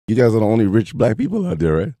You guys are the only rich black people out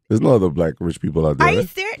there, right? There's no other black rich people out there. Are you right?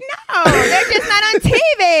 serious? No, they're just not on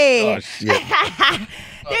TV. Oh, shit.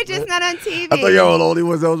 They're just not on TV. I thought y'all were the only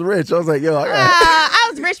ones that was rich. I was like, yo, I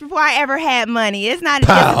was rich before I ever had money. It's not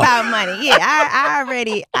just about money. Yeah,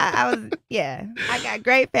 I got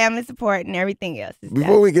great family support and everything else.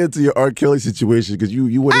 Before we get to your R. Kelly situation, because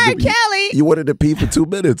you wanted to pee for 2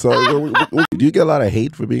 minutes. So, do you get a lot of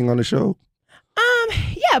hate for being on the show?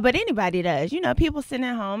 Yeah, but anybody does. You know, people sitting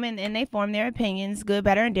at home and they form their opinions, good,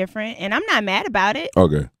 better, and different. And I'm not mad about it.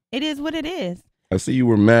 Okay. It is what it is. I see you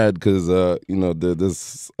were mad because,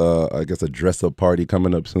 there's, I guess, a dress-up party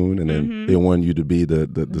coming up soon, and then they want you to be the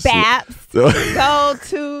Baps, gold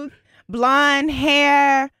tooth, blonde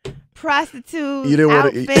hair, prostitute, you didn't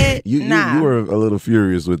outfit. You were a little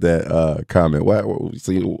furious with that comment. Why?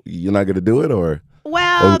 So you're not going to do it, or?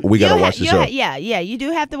 Well, we got to watch the show. Yeah, you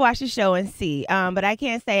do have to watch the show and see. But I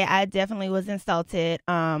can't say I definitely was insulted.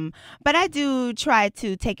 But I do try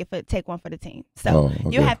to take one for the team. So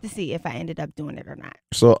you have to see if I ended up doing it or not.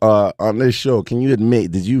 So on this show, can you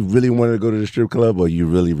admit, did you really want to go to the strip club, or you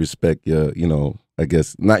really respect your, I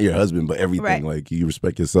guess not your husband, but everything? Right. Like you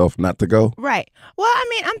respect yourself not to go? Right. Well, I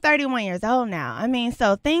mean, I'm 31 years old now. I mean,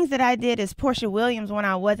 so things that I did as PORSHA Williams when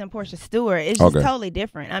I wasn't PORSHA Stewart is just totally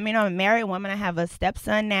different. I mean, I'm a married woman. I have a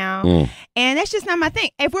stepson now. And that's just not my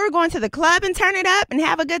thing. If we were going to the club and turn it up and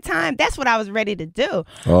have a good time, that's what I was ready to do.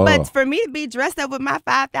 But for me to be dressed up with my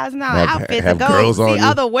 $5,000 outfit to go see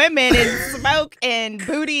other women and smoke and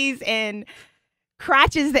booties and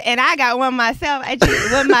crotches, and I got one myself. I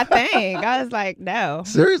just wasn't my thing. I was like, no.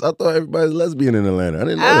 Serious? I thought everybody's lesbian in Atlanta. I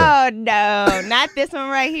didn't know that. Oh no, not this one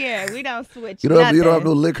right here. We don't switch. You don't have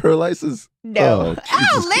no liquor license? No.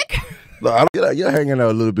 Oh, liquor. No, you're hanging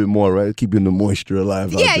out a little bit more, right? Keeping the moisture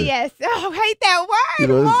alive. Yeah, yes. Oh, I hate that word.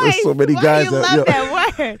 There's so many guys you love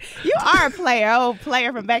that word. You are a player, old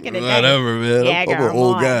player from back in the day. Whatever, man. Yeah, I'm an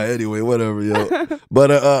old guy anyway. Whatever, yo.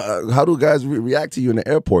 But how do guys react to you in the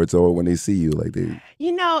airports or when they see you? Like they,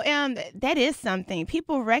 that is something.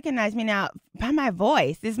 People recognize me now by my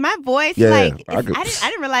voice. Is my voice I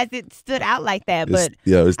didn't realize it stood out like that. But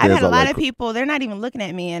I've had a lot of people. They're not even looking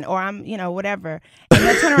at me, or I'm, whatever, and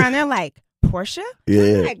they turn around. They're like, PORSHA? Yeah.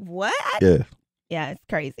 I'm like, what? Yeah, it's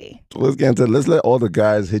crazy. Let's get into it. Let's let all the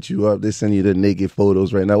guys hit you up. They send you the naked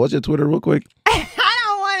photos right now. What's your Twitter real quick? I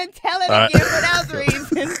don't want to tell it again for those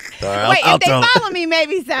reasons. Wait, if they follow me,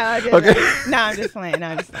 maybe so. No, I'm just playing.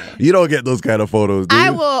 You don't get those kind of photos, do you? I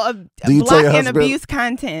will block and abuse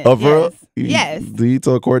content. Oh, for real? Yes. Do you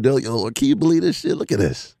tell Cordell, yo, can you believe this shit? Look at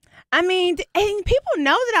this. I mean, and people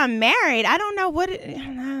know that I'm married. I don't know what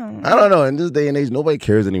I don't know. In this day and age, nobody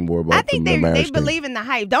cares anymore about. I think they believe in the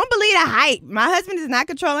hype. Don't believe the hype. My husband is not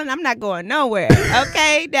controlling. I'm not going nowhere.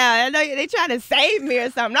 Okay, now I know they trying to save me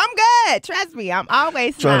or something. I'm good. Trust me. I'm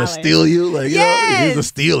always smiling. Trying to steal you, like he's a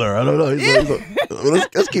stealer. I don't know.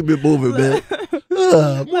 Let's keep it moving, man.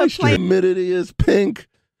 My humidity is pink,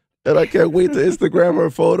 and I can't wait to Instagram her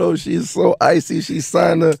photo. She's so icy. She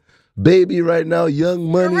signed a baby right now. Young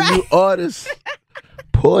Money, new artist.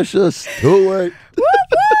 PORSHA Stewart.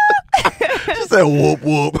 She said whoop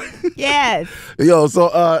whoop. Yes. Yo,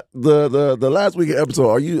 so the last week episode,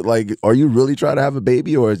 are you really trying to have a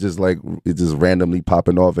baby, or it's just randomly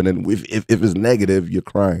popping off, and then if it's negative, you're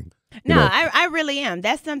crying? No, I really am.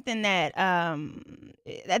 That's something that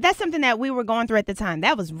we were going through at the time.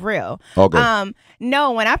 That was real. Okay.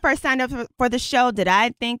 No, when I first signed up for the show, did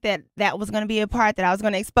I think that was going to be a part that I was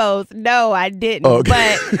going to expose? No, I didn't.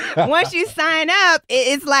 Okay. But once you sign up,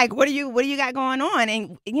 it's like, what do you got going on?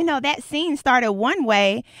 And that scene started one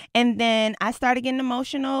way, and then I started getting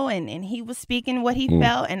emotional, and he was speaking what he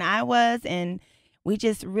felt, and I was, and we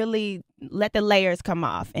just really let the layers come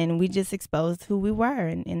off, and we just exposed who we were,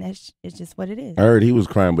 and it's just what it is. I heard he was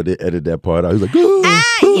crying, but they edited that part out. He was like,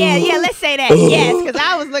 yeah, let's say that. Yes, because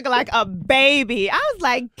I was looking like a baby. I was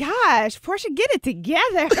like, gosh, PORSHA, get it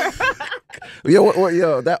together.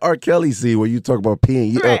 Yo, that R. Kelly scene where you talk about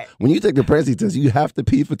peeing. Right. When you take the pregnancy test, you have to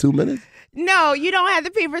pee for 2 minutes? No, you don't have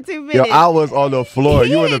to pee for 2 minutes. Yo, I was on the floor.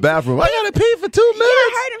 You were in the bathroom. I gotta pee for 2 minutes. Yeah,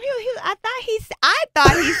 I heard him. I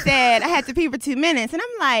thought he said I had to pee for 2 minutes, and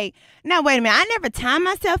I'm like, now wait a minute. I never time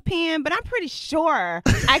myself peeing, but I'm pretty sure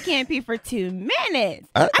I can't pee for 2 minutes.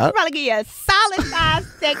 I could probably give you a solid 5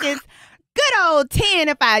 seconds. Good old 10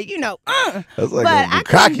 if That's like a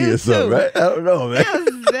cocky or something, right? I don't know,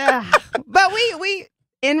 man. But we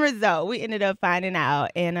end result, we ended up finding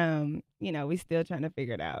out, and we still trying to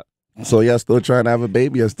figure it out. So y'all still trying to have a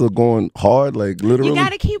baby? Y'all still going hard, like literally? You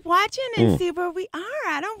got to keep watching and see where we are.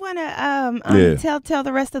 I don't want to tell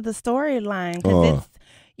the rest of the storyline, because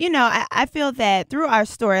you know, I feel that through our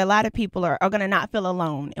story, a lot of people are going to not feel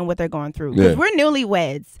alone in what they're going through. Because we're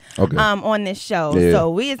newlyweds on this show. Yeah.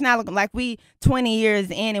 So it's not like we 20 years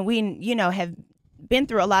in and we, you know, have been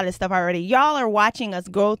through a lot of stuff already. Y'all are watching us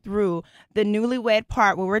go through the newlywed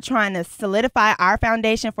part where we're trying to solidify our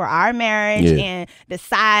foundation for our marriage and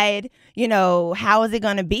decide, you know, how is it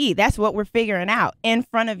going to be. That's what we're figuring out in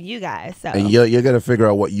front of you guys. So. And you're going to figure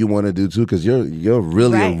out what you want to do too, because you're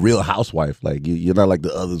really a real housewife. Like you're not like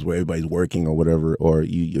the others where everybody's working or whatever, or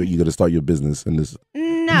you're going to start your business in this.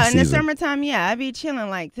 No, in the summertime, I be chilling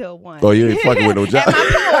like till 1. Oh, you ain't fucking with no job. At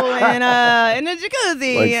my pool and in the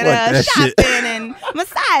jacuzzi like, and shopping and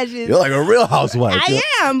massages. You're like a real housewife. I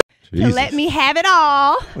am. Jesus. To let me have it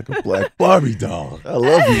all. Like a black Barbie doll. I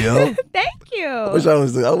love you, yo. Thank you. I wish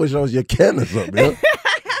I was your Ken or something, yo.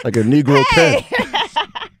 Like a Negro Ken.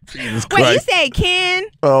 Jesus Christ. Wait, you say Ken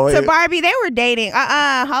to Barbie? They were dating.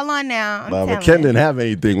 Hold on now. But Ken didn't have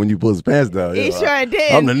anything when you pulled his pants down. He sure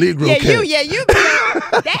did. I'm the Negro Ken. You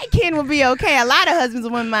that Ken would be okay. A lot of husbands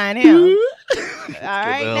wouldn't mind him. All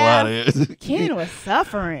right now. Ken was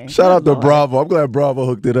suffering. Shout out to Bravo. I'm glad Bravo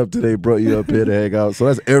hooked it up today, brought you up here to hang out. So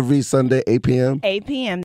that's every Sunday, 8 p.m.? 8 p.m.